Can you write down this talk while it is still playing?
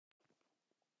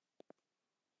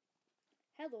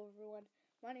Hello everyone,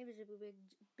 my name is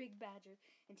Big Badger,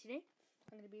 and today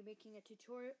I'm going to be making a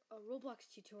Roblox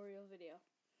tutorial video.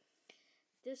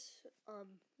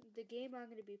 The game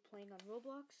I'm going to be playing on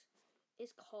Roblox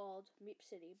is called Meep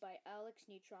City by Alex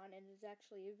Neutron, and it's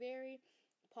actually a very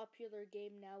popular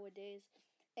game nowadays,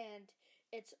 and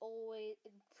it's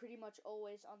pretty much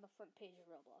always on the front page of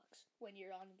Roblox when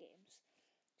you're on games.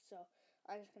 So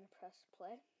I'm just going to press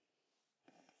play,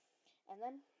 and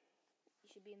then you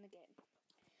should be in the game.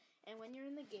 And when you're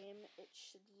in the game, it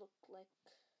should look like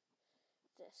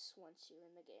this once you're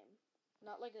in the game.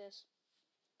 Not like this.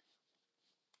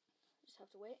 You just have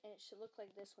to wait, and it should look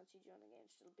like this once you join the game.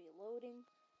 It should be loading.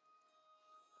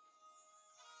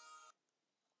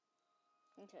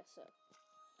 Okay, so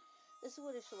this is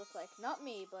what it should look like. Not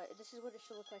me, but this is what it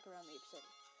should look like around Meep City.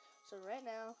 So right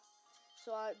now,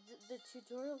 the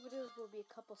tutorial videos will be a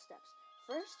couple steps.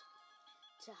 First,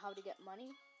 to how to get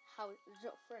money.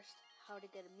 First, how to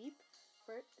get a Meep.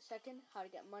 Second, how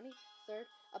to get money. Third,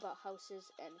 about houses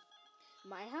and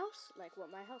my house, like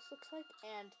what my house looks like.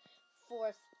 And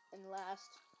fourth and last,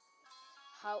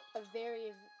 how a very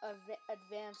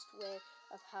advanced way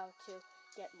of how to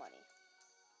get money.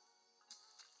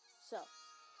 So,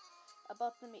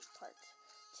 about the Meep part.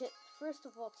 First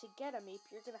of all, to get a Meep,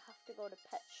 you're going to have to go to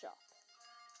Pet Shop.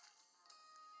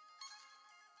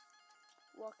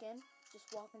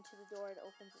 Just walk into the door, it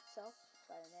opens itself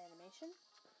by an animation.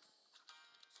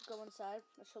 So go inside,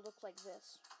 it should look like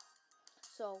this.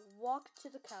 So walk to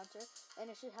the counter,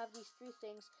 and it should have these three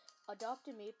things: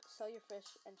 adopt a Meep, sell your fish,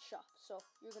 and shop. So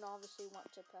you're going to obviously want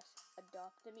to press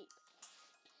adopt a Meep.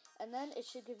 And then it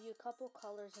should give you a couple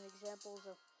colors and examples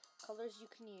of colors you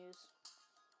can use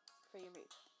for your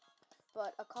Meep.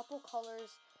 But a couple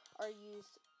colors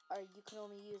you can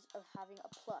only use of having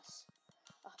a plus.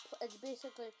 It's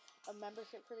basically a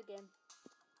membership for the game,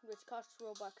 which costs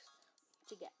Robux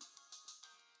to get.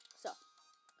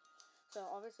 So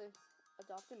obviously,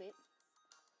 adopt a Meep.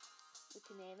 You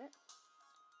can name it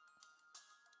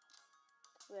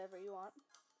whatever you want.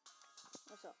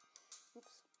 So,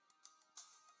 oops.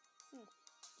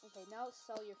 Okay, now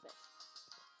sell your fish.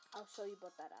 I'll show you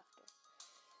about that after.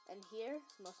 And here is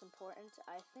most important,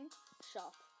 I think,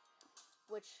 shop,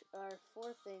 which are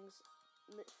four things: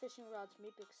 fishing rods,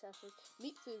 Meep accessories,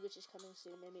 Meep food, which is coming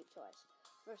soon, and Meep toys.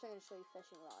 First, I'm going to show you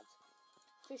fishing rods.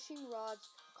 Fishing rods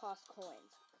cost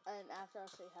coins, and after I'll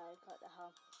show you how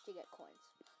to get coins.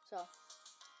 So,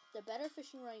 the better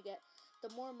fishing rod you get,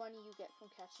 the more money you get from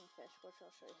catching fish, which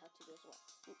I'll show you how to do as well.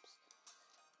 Oops.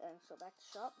 And so back to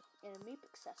shop, and Meep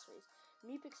accessories.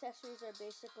 Meep accessories are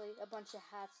basically a bunch of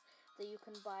hats that you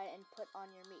can buy and put on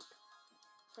your Meep.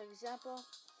 For example,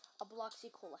 a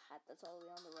Bloxy Cola hat, that's all the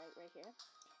way on the right here.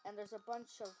 And there's a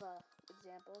bunch of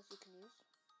examples you can use.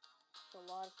 There's a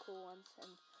lot of cool ones,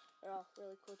 and they're all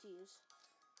really cool to use.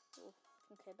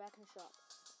 Okay, back in shop.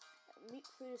 Meep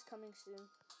food is coming soon.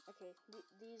 Okay,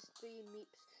 these three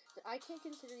Meeps. I can't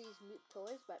consider these Meep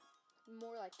toys, but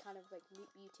more like kind of like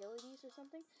Meep utilities or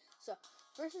something. So,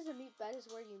 first is a Meep bed, is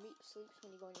where your Meep sleeps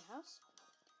when you go in your house.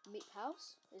 Meep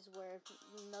house is where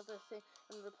another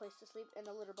place to sleep, and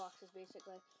the litter box is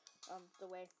basically the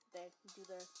way they do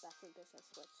their bathroom business,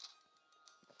 which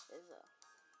is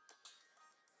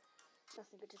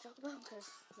nothing good to talk about because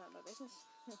it's not my business.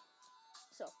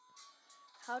 So,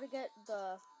 how to get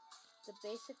the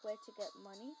basic way to get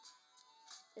money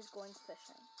is going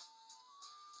fishing.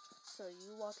 So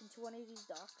you walk into one of these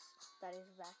docks that is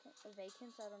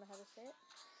vacant, I don't know how to say it,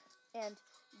 and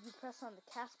you press on the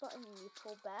cast button and you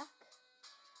pull back,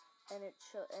 and it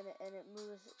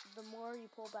moves. The more you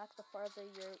pull back, the farther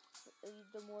your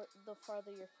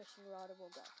fishing rod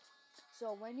will go.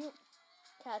 So when you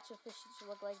catch a fish, it should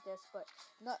look like this, but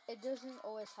it doesn't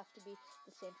always have to be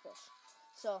the same fish.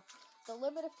 So the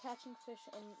limit of catching fish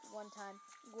in one time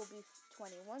will be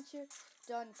 20. Once you're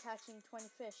done catching 20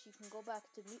 fish, you can go back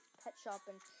to Meep Pet Shop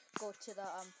and go to the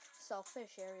sell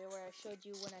fish area where I showed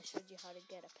you when I showed you how to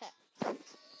get a pet.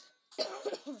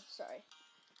 Sorry.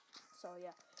 So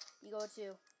yeah, you go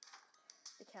to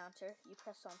the counter, you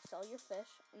press on sell your fish,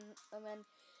 and then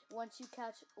once you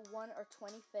catch 1 or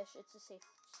 20 fish, it's a safe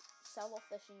sell a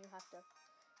fish, and you have to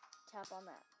tap on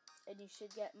that, and you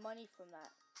should get money from that.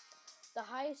 The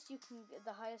highest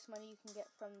money you can get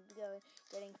from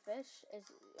getting fish is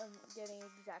getting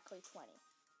exactly 20.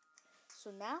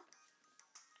 So now,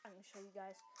 I'm going to show you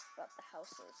guys about the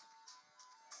houses.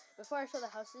 Before I show the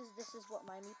houses, this is what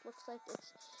my Meep looks like.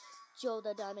 It's Joe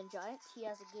the Diamond Giant. He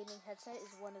has a gaming headset.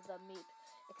 Is one of the Meep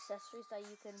accessories that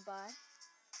you can buy.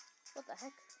 What the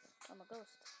heck? I'm a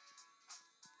ghost.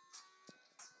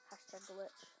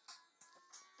 #glitch.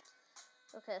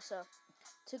 Okay, so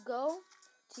to go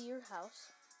to your house.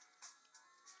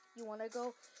 You want to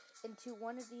go into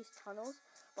one of these tunnels,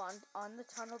 but on the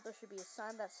tunnel there should be a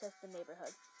sign that says the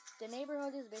neighborhood. The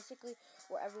neighborhood is basically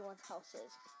where everyone's house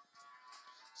is.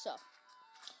 So,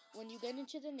 when you get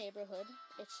into the neighborhood,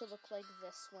 it should look like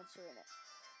this once you're in it.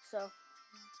 So,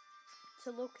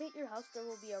 to locate your house, there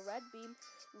will be a red beam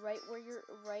right where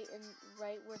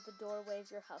the doorway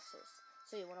of your house is.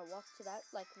 So you want to walk to that,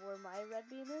 like where my red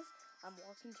beam is. I'm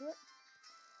walking to it.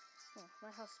 Oh,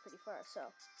 my house is pretty far, so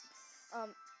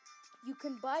you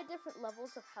can buy different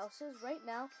levels of houses. Right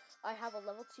now, I have a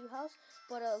level 2 house,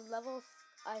 but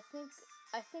I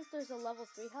think there's a level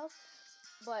 3 house,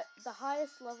 but the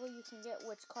highest level you can get,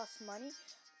 which costs money,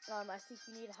 I think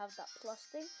you need to have that plus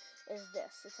thing, is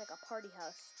this. It's like a party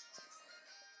house.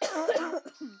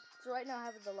 So right now I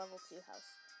have the level 2 house,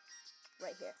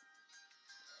 right here.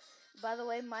 By the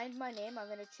way, mind my name, I'm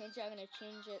going to change it. I'm going to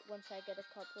change it once I get a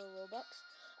couple of Robux.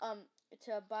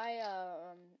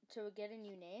 To get a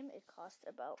new name, it costs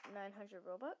about 900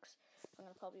 Robux. I'm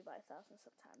going to probably buy 1,000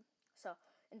 sometime. So,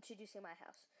 introducing my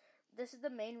house. This is the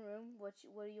main room, what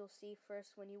you'll see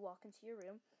first when you walk into your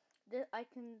room.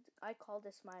 I call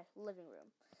this my living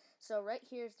room. So right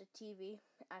here is the TV,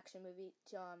 action movie,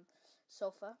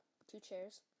 sofa, 2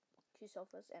 chairs, 2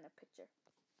 sofas, and a picture.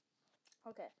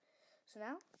 Okay, so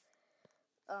now,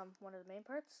 one of the main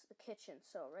parts, the kitchen.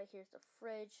 So right here's the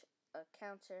fridge, a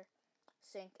counter,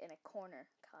 sink, and a kind of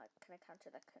counter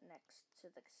that connects to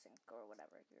the sink or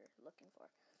whatever you're looking for.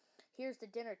 Here's the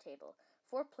dinner table.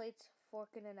 4 plates, fork,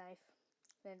 and a knife,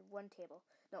 and 1 table.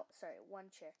 No, sorry,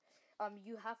 1 chair.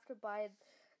 You have to buy,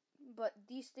 but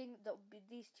these 2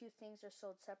 things are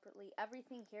sold separately.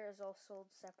 Everything here is all sold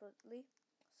separately,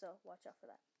 so watch out for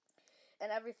that.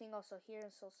 And everything also here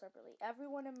is sold separately.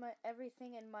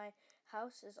 Everything in my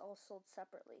house is all sold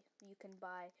separately. You can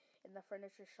buy in the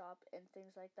furniture shop and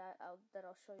things like that. That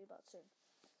I'll show you about soon.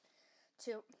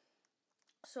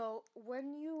 So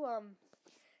when you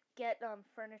get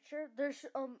furniture, there's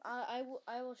I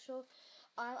will show.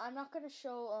 I'm not gonna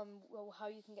show how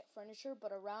you can get furniture,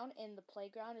 but around in the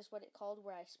playground is what it called,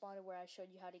 where I spawned, where I showed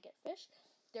you how to get fish.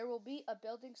 There will be a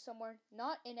building somewhere,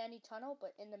 not in any tunnel,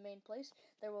 but in the main place.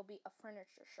 There will be a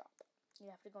furniture shop. You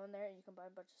have to go in there and you can buy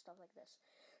a bunch of stuff like this.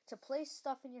 To place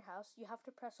stuff in your house, you have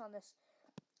to press on this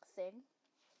thing,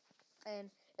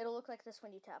 and it'll look like this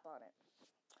when you tap on it.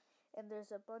 And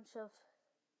there's a bunch of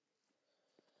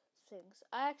things.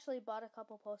 I actually bought a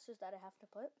couple posters that I have to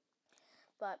put,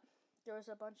 but there's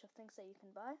a bunch of things that you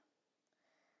can buy.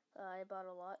 I bought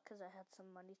a lot because I had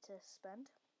some money to spend.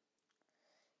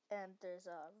 And there's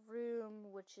a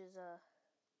room, which is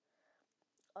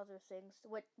other things,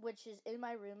 which is in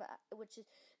my room,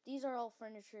 these are all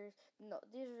furniture. No,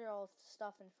 these are all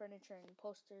stuff and furniture and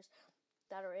posters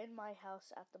that are in my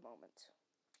house at the moment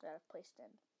that I've placed in.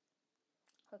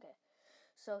 Okay,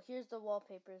 so here's the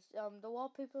wallpapers. The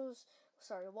wallpapers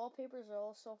are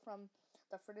also from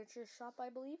the furniture shop, I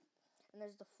believe. And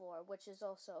there's the floor, which is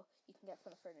also you can get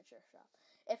from the furniture shop.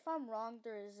 If I'm wrong,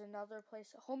 there is another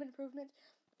place, Home Improvement.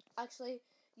 Actually,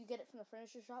 you get it from the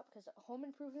furniture shop, because Home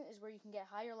Improvement is where you can get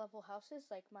higher level houses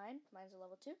like mine. Mine's a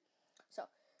level 2. So,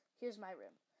 here's my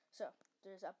room. So,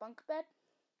 there's a bunk bed,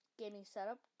 gaming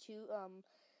setup, 2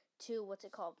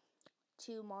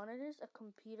 monitors, a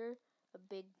computer, a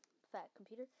big fat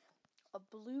computer, a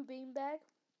blue bean bag,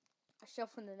 a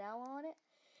shelf with the now on it,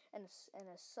 and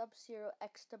a Sub-Zero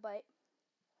Exabyte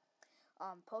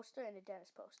poster and a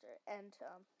Dennis poster, and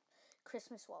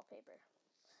Christmas wallpaper.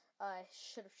 I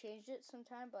should have changed it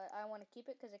sometime, but I want to keep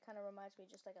it because it kind of reminds me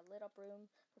just like a lit up room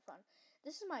for fun.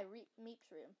 This is my Meep's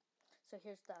room. So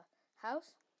here's the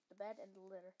house, the bed, and the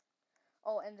litter.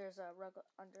 Oh, and there's a rug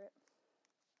under it.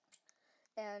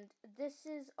 And this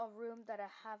is a room that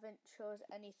I haven't chose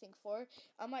anything for.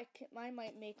 I might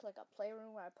make like a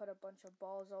playroom where I put a bunch of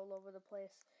balls all over the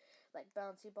place, like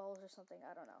bouncy balls or something.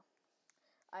 I don't know.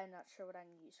 I'm not sure what I'm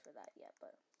going to use for that yet,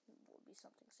 but it will be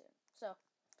something soon. So,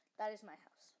 that is my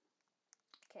house.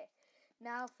 Okay,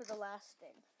 now for the last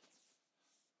thing.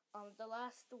 The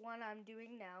last one I'm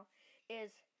doing now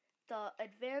is the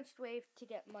advanced way to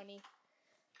get money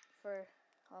for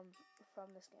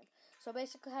from this game. So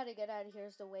basically, how to get out of here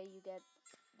is the way you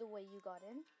got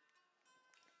in.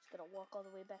 Just gonna walk all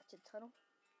the way back to the tunnel.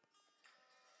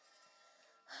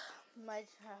 My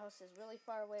house is really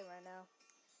far away right now.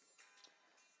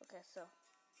 Okay, so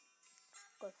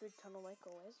go through the tunnel like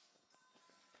always.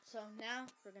 So now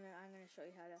I'm gonna show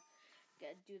you how to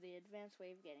do the advanced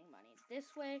way of getting money.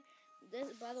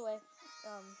 By the way,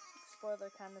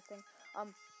 spoiler kind of thing.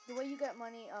 The way you get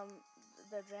money,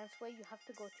 the advanced way, you have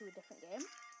to go to a different game.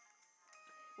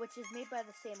 which is made by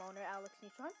the same owner, Alex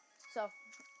Neutron. So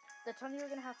the tunnel you're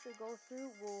gonna have to go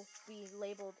through will be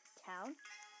labeled town.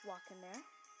 Walk in there,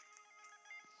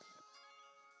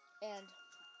 and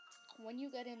when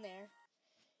you get in there,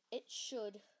 it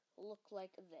should look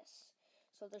like this.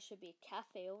 So there should be a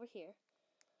cafe over here,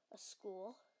 a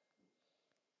school,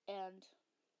 and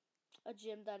a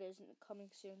gym that isn't coming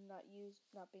soon, not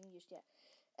being used yet.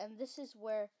 And this is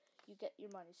where you get your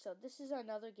money. So this is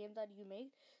another game that you made.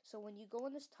 So when you go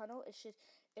in this tunnel, it should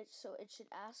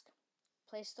ask,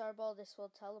 play Starball. This will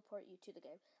teleport you to the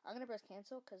game. I'm gonna press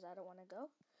cancel because I don't want to go.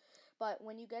 But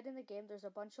when you get in the game, there's a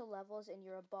bunch of levels, and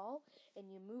you're a ball, and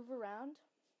you move around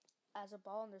as a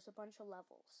ball, and there's a bunch of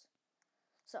levels.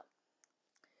 So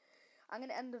I'm going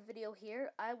to end the video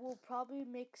here. I will probably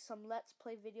make some Let's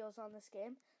Play videos on this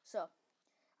game. So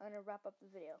I'm going to wrap up the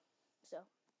video. So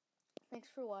thanks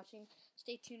for watching.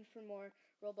 Stay tuned for more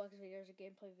Roblox videos or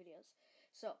gameplay videos.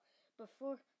 So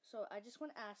I just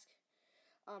want to ask,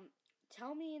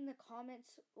 tell me in the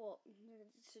comments,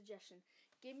 suggestion.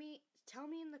 Tell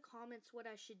me in the comments what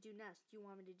I should do next. Do you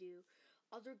want me to do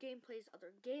other gameplays,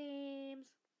 other games,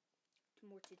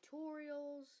 more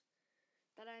tutorials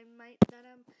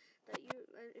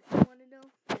if you want to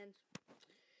know? And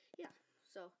yeah,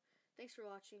 so thanks for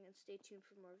watching and stay tuned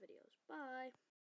for more videos. Bye.